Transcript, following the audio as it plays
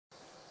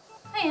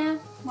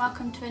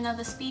welcome to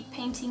another speed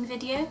painting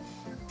video.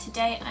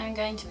 Today I'm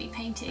going to be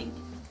painting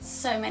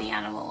so many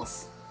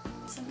animals.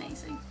 It's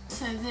amazing.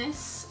 So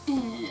this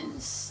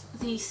is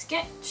the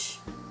sketch.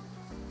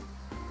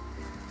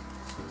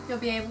 You'll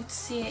be able to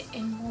see it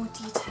in more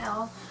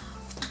detail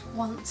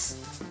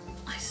once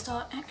I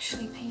start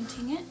actually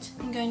painting it.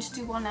 I'm going to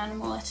do one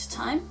animal at a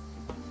time.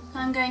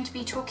 I'm going to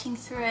be talking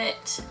through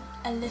it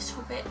a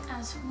little bit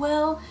as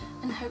well,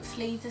 and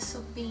hopefully this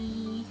will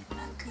be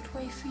a good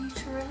way for you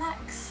to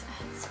relax.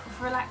 A sort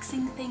of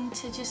relaxing thing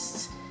to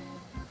just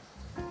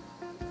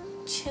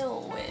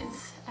chill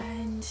with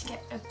and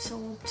get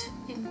absorbed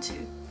into.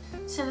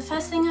 So the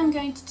first thing I'm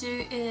going to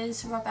do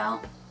is rub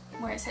out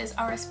where it says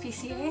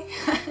RSPCA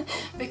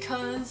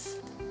because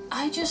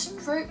I just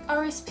wrote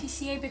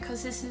RSPCA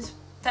because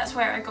that's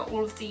where I got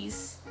all of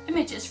these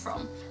images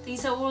from.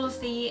 These are all of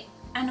the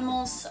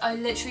animals. I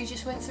literally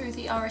just went through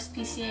the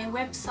RSPCA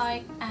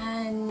website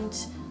and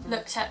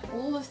looked at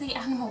all of the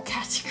animal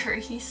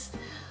categories,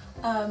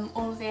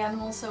 all of the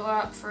animals that were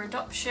up for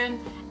adoption,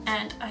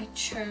 and I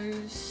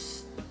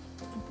chose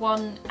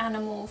one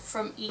animal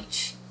from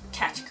each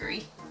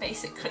category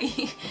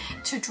basically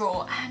to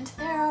draw, and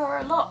there are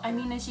a lot. I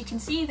mean, as you can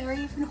see, there are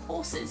even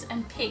horses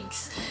and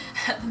pigs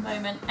at the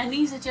moment, and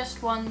these are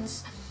just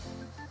ones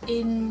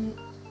in,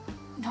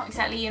 not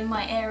exactly in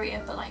my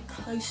area, but like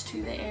close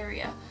to the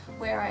area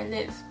where I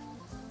live.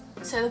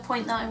 So the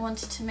point that I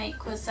wanted to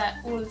make was that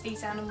all of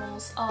these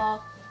animals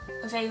are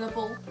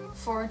available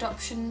for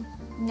adoption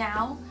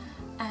now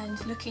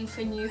and looking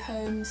for new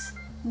homes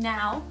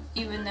now,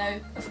 even though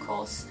of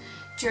course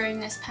during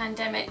this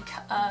pandemic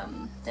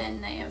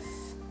then they have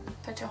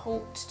put a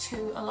halt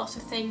to a lot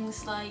of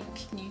things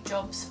like new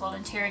jobs,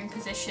 volunteering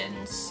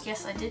positions,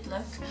 yes I did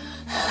look,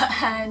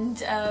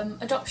 and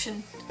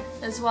adoption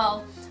as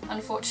well,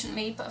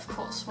 unfortunately. But of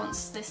course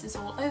once this is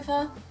all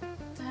over,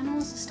 the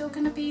animals are still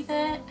going to be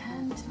there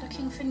and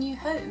looking for new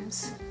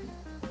homes.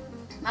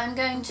 I'm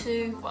going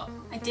to, well,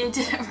 I did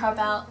rub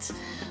out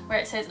where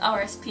it says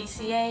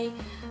RSPCA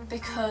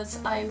because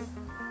I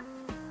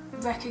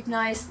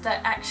recognised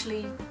that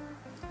actually,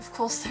 of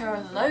course, there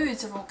are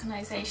loads of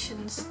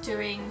organisations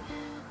doing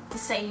the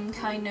same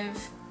kind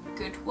of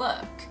good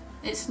work.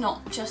 It's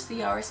not just the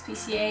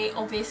RSPCA,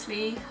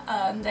 obviously,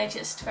 they're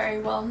just very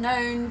well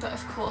known, but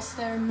of course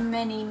there are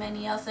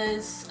many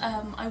others.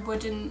 I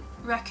wouldn't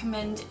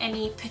recommend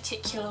any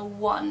particular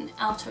one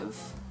out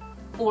of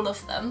all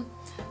of them.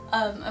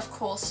 Of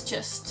course,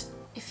 just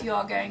if you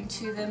are going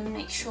to them,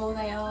 make sure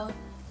they are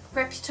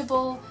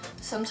reputable.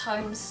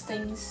 Sometimes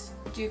things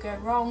do go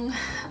wrong,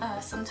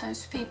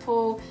 sometimes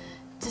people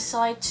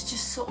decide to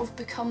just sort of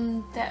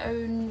become their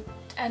own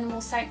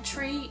animal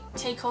sanctuary,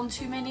 take on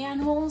too many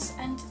animals,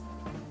 and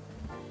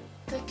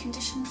the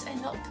conditions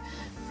end up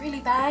really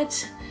bad.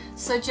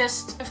 So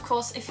just, of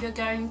course, if you're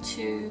going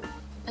to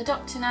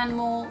adopt an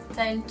animal,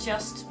 then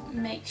just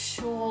make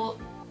sure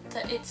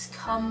that it's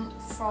come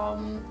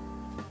from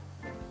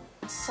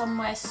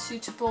somewhere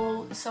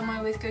suitable,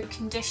 somewhere with good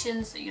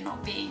conditions, that you're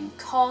not being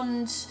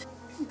conned.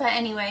 But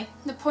anyway,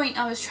 the point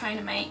I was trying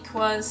to make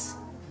was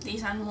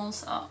these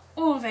animals are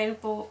all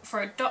available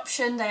for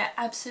adoption. They are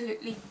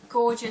absolutely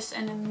gorgeous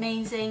and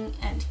amazing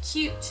and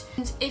cute.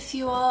 And if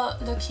you are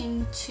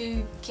looking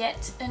to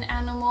get an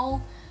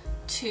animal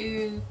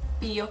to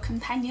be your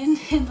companion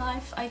in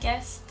life, I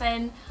guess,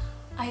 then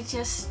I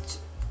just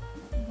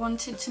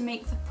wanted to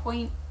make the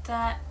point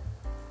that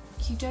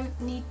you don't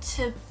need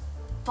to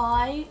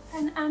buy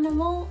an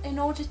animal in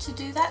order to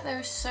do that. There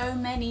are so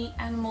many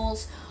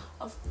animals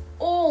of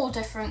all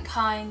different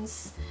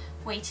kinds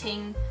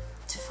waiting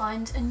to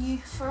find a new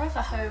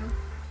forever home.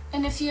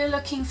 And if you're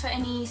looking for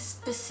any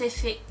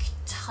specific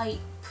type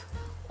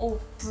or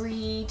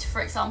breed,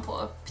 for example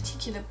a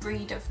particular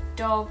breed of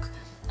dog,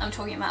 I'm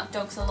talking about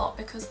dogs a lot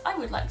because I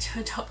would like to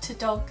adopt a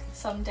dog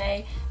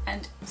someday,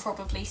 and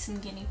probably some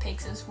guinea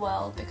pigs as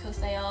well because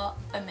they are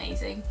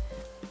amazing.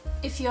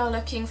 If you're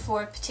looking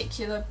for a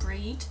particular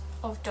breed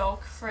of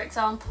dog, for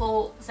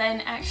example,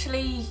 then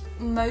actually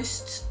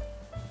most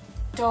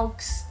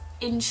dogs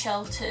in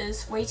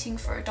shelters waiting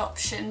for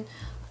adoption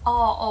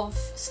are of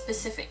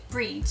specific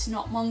breeds,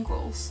 not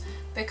mongrels,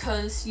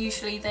 because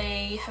usually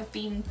they have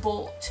been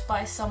bought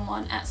by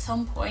someone at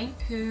some point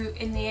who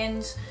in the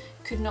end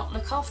could not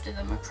look after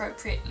them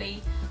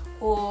appropriately,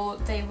 or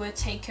they were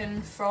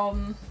taken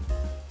from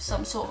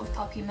some sort of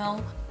puppy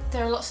mill.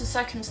 There are lots of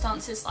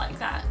circumstances like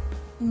that.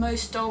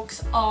 Most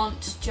dogs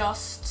aren't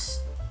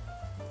just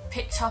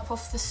picked up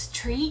off the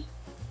street,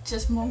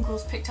 just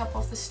mongrels picked up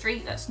off the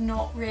street. That's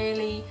not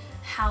really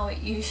how it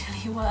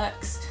usually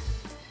works.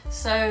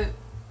 So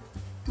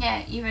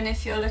yeah, even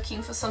if you're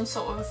looking for some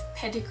sort of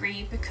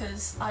pedigree,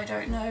 because I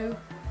don't know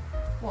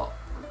what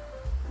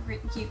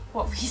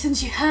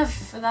reasons you have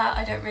for that,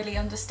 I don't really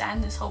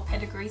understand this whole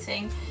pedigree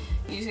thing.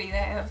 Usually they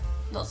have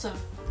lots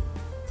of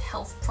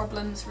health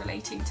problems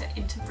relating to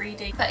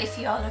interbreeding, but if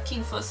you are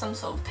looking for some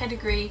sort of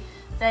pedigree,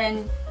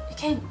 then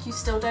again, you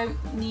still don't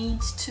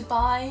need to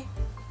buy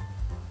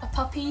a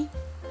puppy,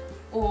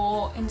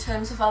 or in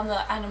terms of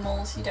other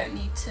animals, you don't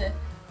need to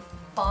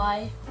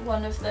buy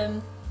one of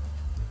them.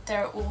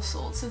 there are all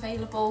sorts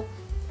available.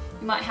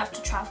 You might have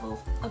to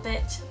travel a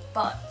bit,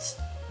 but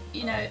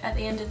you know, at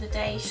the end of the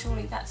day,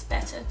 surely that's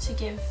better to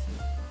give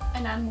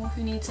an animal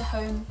who needs a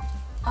home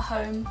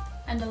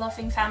and a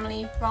loving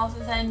family, rather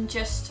than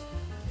just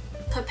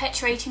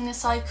perpetuating the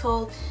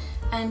cycle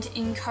and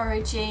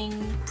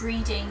encouraging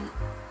breeding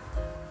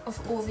of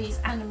all these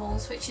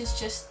animals, which is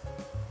just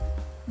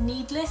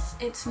needless.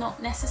 It's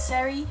not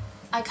necessary.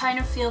 I kind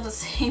of feel the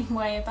same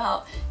way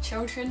about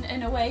children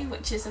in a way,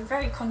 which is a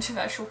very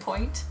controversial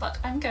point, but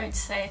I'm going to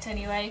say it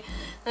anyway,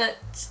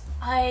 that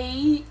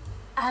I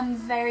am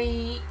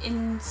very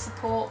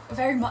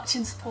much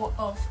in support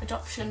of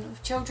adoption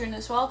of children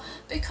as well,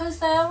 because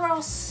there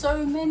are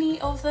so many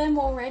of them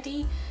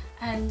already,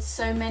 and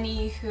so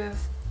many who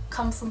have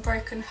come from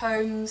broken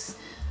homes,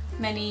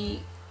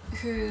 many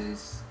who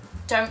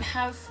don't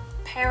have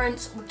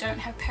parents or don't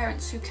have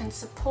parents who can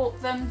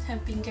support them,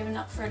 have been given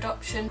up for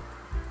adoption.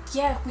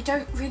 Yeah, we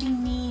don't really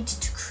need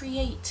to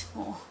create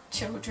more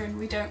children.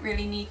 We don't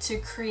really need to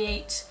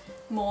create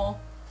more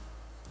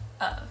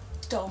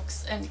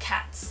dogs and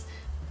cats,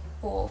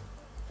 or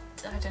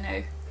I don't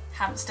know,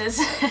 hamsters,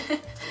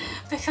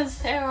 because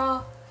there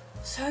are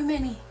so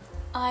many.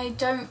 I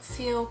don't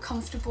feel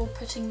comfortable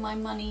putting my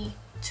money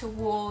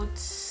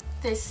towards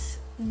this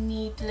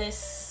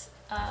needless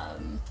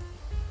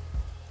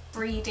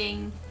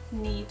breeding,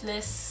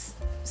 needless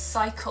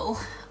cycle,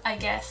 I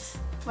guess,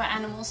 where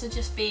animals are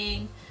just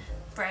being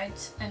bred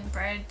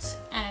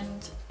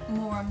and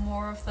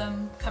more of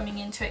them coming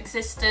into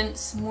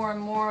existence, more and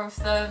more of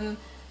them,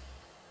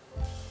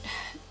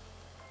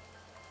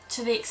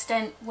 to the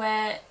extent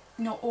where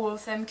not all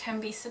of them can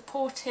be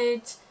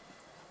supported,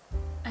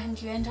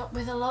 and you end up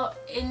with a lot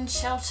in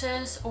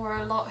shelters, or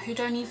a lot who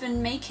don't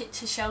even make it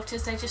to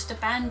shelters, they're just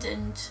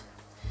abandoned.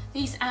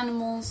 These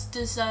animals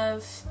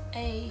deserve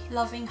a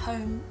loving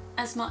home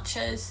as much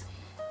as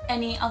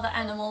any other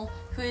animal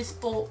who is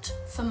bought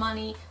for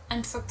money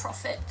and for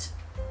profit.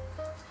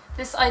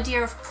 This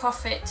idea of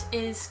profit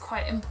is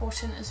quite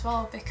important as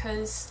well,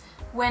 because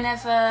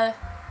whenever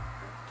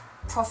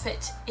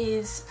profit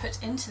is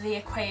put into the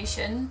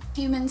equation,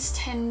 humans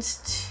tend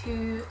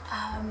to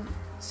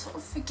sort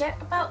of forget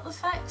about the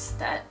fact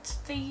that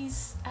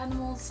these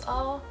animals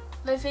are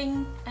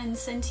living and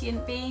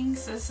sentient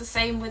beings. It's the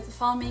same with the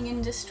farming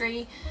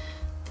industry,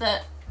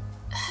 that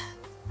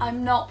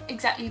I'm not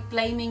exactly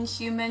blaming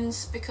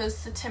humans,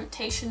 because the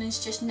temptation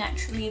is just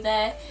naturally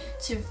there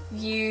to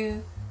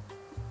view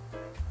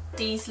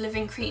these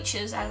living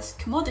creatures as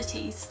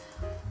commodities,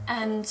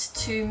 and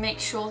to make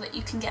sure that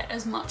you can get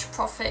as much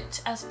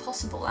profit as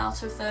possible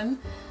out of them,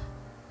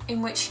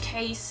 in which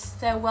case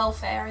their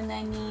welfare and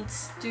their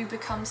needs do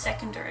become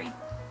secondary,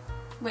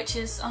 which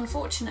is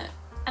unfortunate.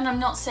 And I'm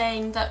not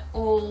saying that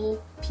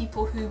all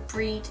people who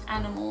breed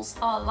animals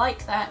are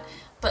like that,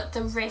 but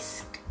the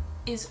risk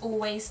is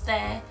always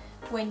there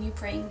when you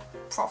bring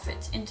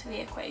profit into the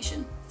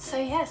equation. So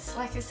yes,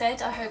 like I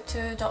said, I hope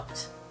to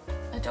adopt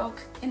a dog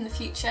in the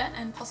future,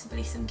 and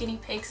possibly some guinea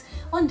pigs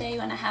one day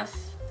when I have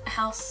a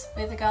house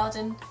with a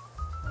garden.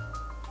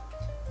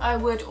 I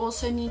would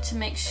also need to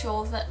make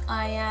sure that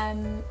I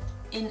am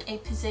in a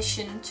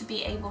position to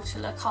be able to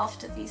look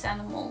after these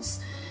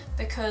animals,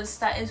 because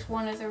that is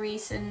one of the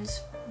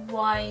reasons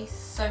why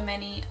so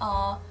many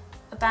are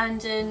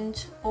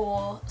abandoned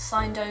or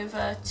signed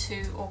over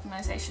to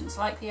organisations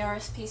like the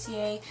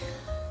RSPCA,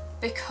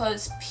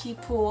 because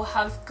people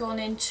have gone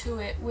into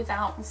it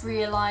without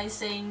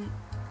realising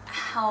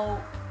how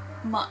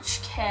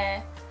much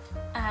care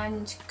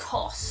and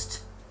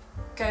cost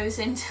goes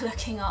into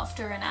looking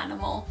after an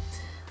animal.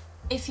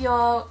 If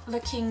you're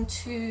looking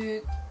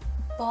to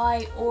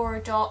buy or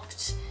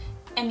adopt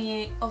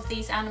any of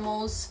these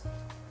animals,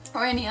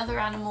 or any other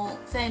animal,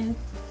 then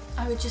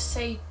I would just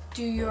say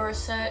do your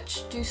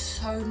research, do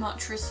so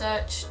much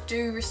research,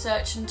 do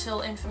research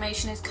until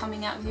information is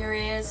coming out of your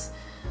ears,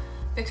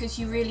 because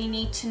you really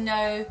need to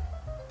know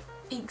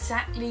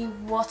exactly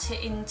what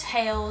it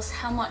entails,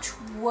 how much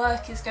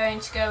work is going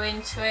to go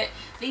into it.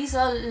 These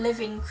are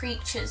living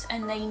creatures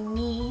and they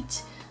need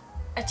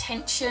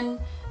attention,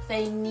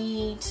 they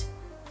need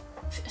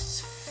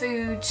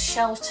food,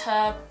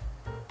 shelter,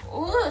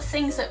 all the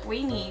things that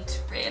we need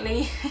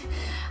really.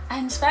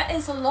 And that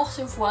is a lot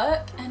of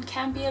work and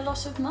can be a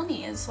lot of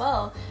money as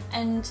well.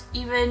 And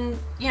even,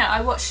 you know,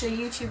 I watched a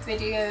YouTube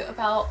video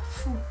about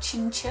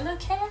chinchilla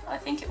care, I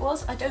think it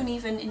was. I don't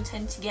even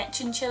intend to get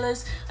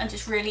chinchillas. I'm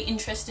just really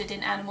interested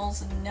in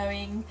animals and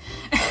knowing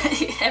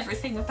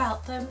everything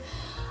about them.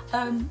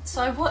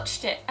 So I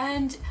watched it,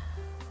 and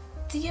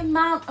the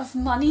amount of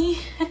money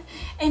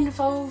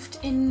involved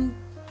in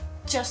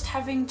just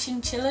having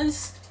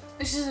chinchillas,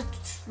 which is a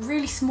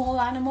really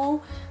small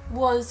animal,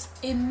 was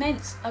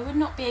immense. I would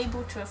not be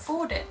able to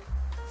afford it.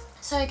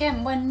 So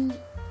again, when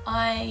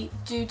I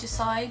do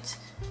decide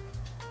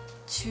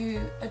to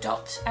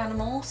adopt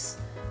animals,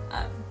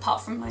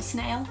 apart from my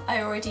snail,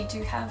 I already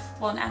do have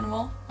one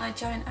animal, my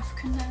giant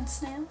African land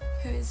snail,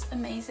 who is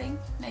amazing.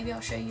 Maybe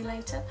I'll show you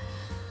later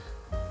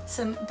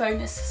some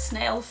bonus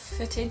snail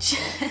footage.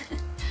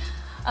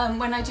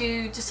 When I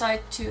do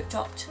decide to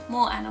adopt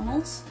more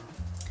animals,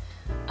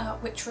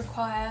 which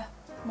require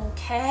more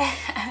care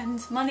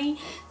and money,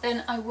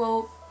 then I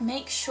will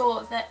make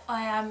sure that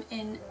I am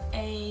in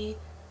a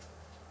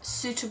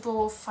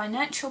suitable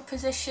financial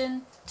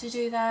position to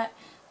do that,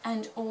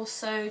 and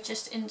also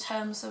just in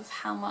terms of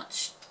how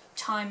much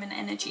time and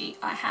energy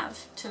I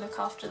have to look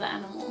after the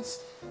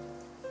animals.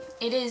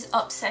 It is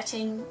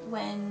upsetting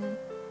when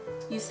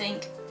you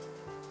think,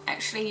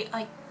 actually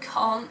I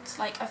can't,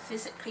 like I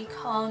physically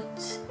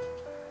can't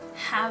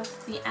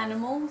have the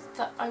animal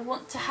that I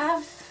want to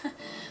have.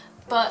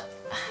 But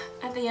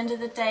at the end of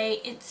the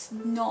day, it's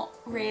not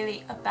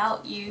really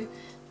about you.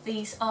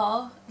 These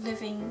are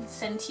living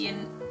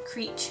sentient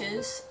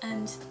creatures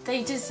and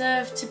they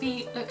deserve to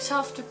be looked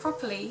after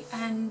properly,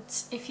 and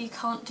if you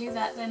can't do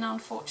that, then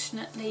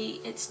unfortunately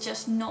it's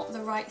just not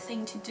the right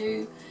thing to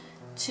do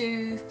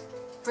to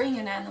bring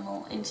an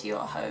animal into your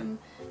home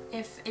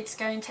if it's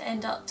going to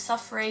end up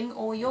suffering,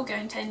 or you're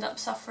going to end up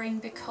suffering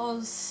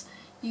because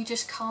you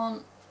just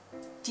can't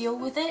deal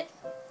with it.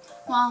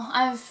 Well,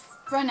 I've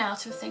run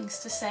out of things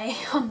to say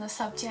on the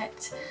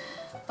subject,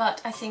 but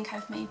I think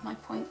I've made my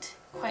point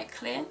quite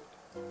clear.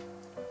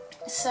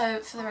 So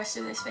for the rest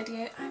of this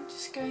video I'm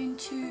just going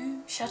to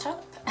shut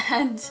up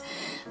and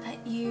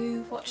let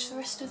you watch the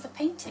rest of the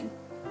painting.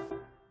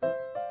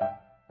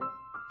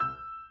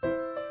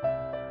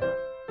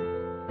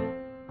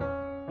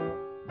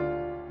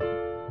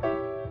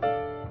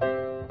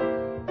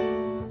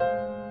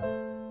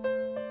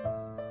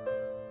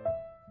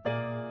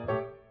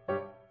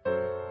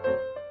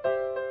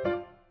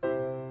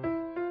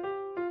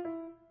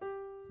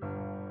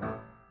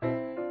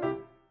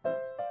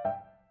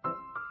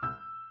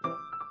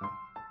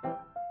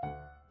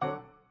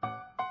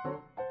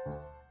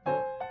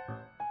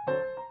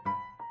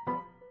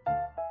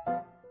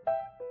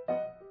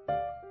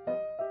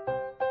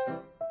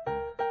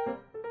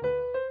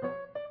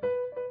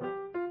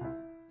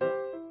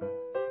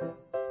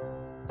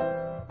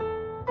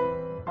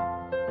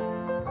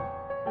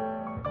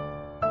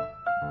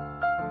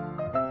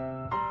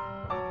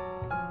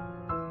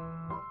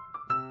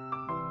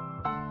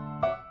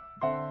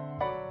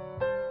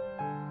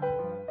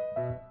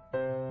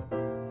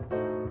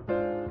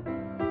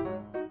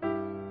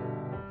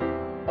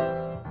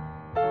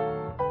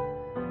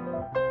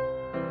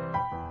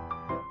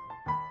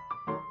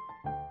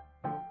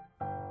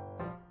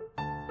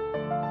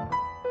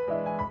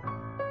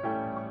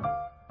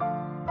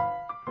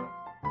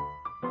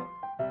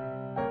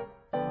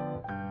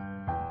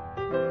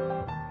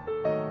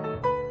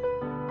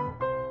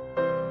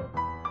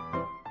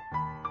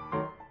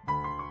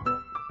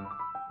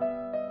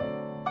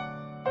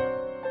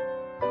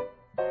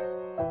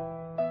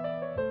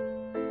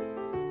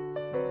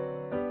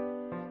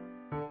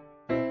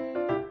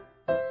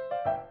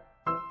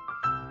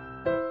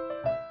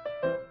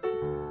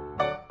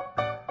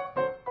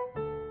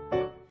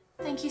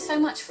 Thank you so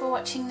much for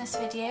watching this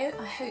video.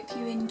 I hope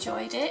you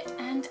enjoyed it,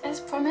 and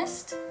as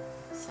promised,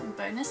 some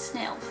bonus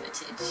snail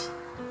footage.